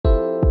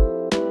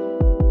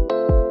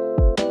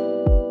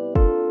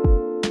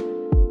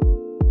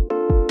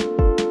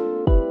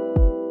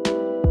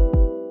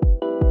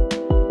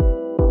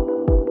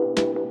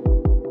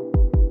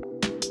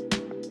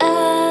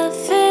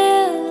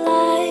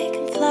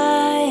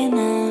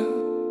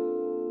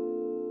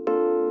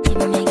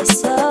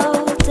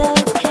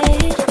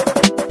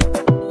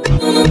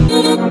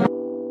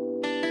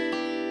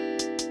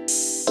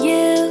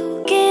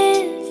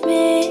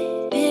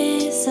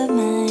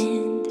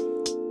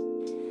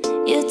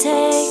You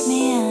take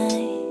me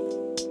high,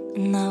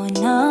 and now we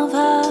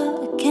never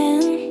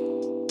again.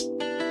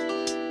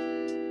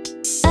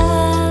 I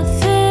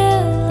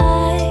feel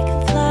like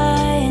I'm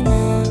flying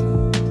now.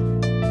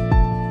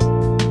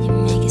 You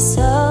make it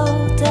so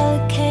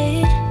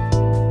delicate.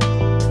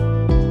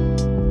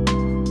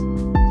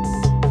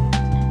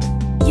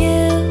 You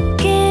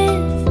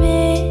give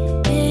me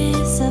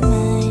peace of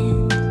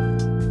mind.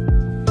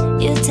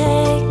 You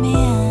take me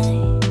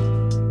high,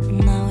 and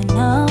now we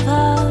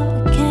never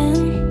again.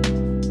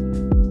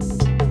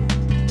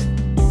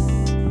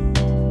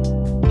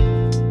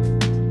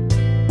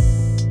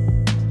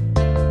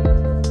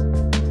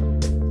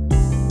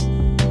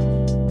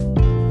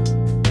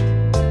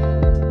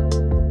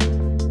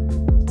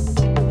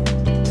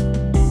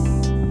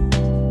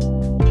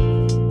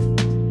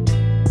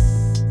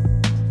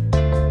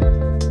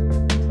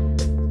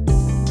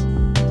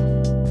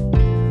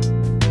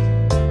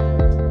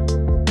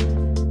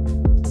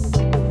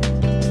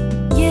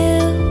 You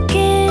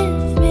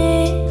give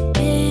me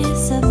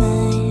peace of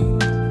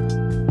mind.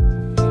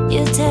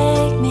 You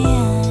take me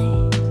high,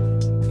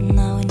 and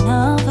now we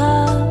never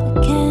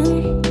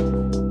again.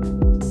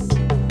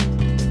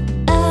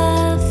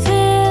 I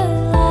feel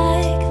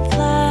like I'm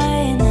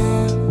flying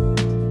now.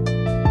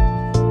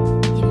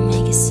 You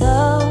make it so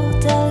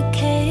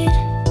delicate.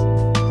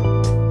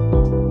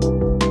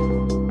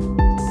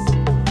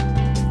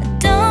 I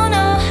don't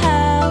know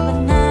how, but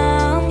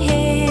now I'm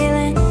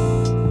healing.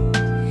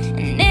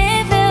 And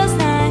it feels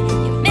like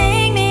you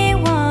make me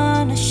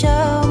wanna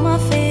show my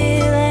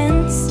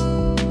feelings.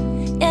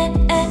 Yeah,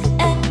 I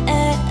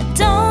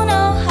don't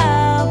know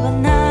how, but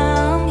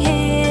now I'm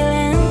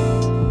healing.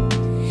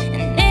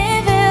 And it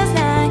feels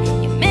like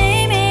you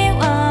make me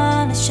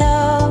wanna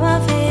show my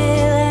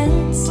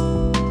feelings.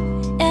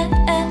 Yeah,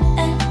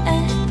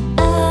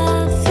 I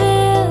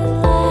feel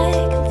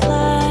like I'm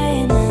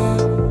flying now.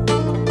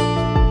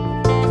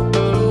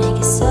 You make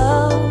it so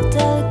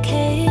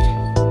delicate.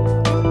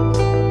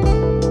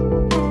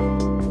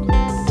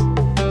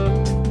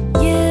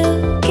 You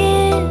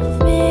give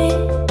me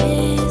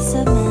peace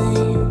of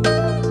mind.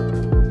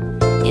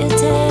 You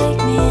take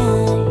me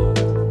high,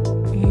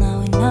 and now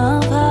we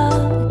never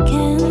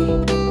again.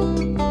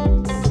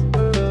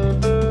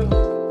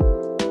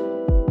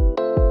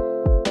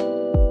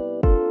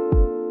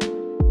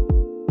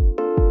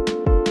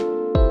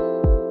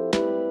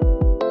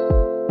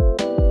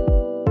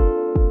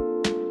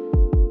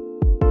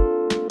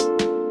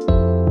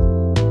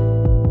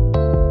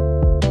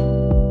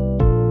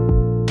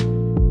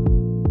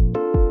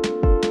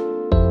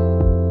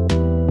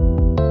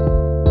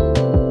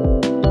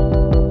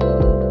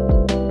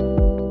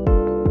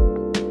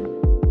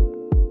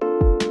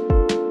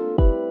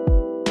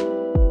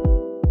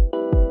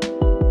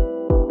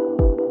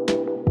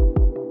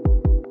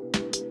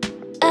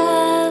 I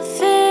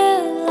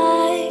feel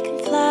like I'm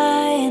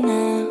flying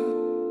now.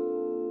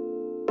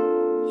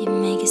 You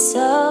make it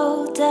so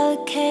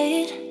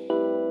delicate.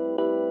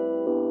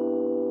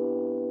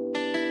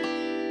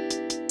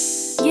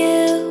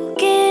 You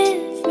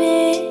give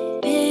me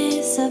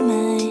peace of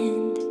mind.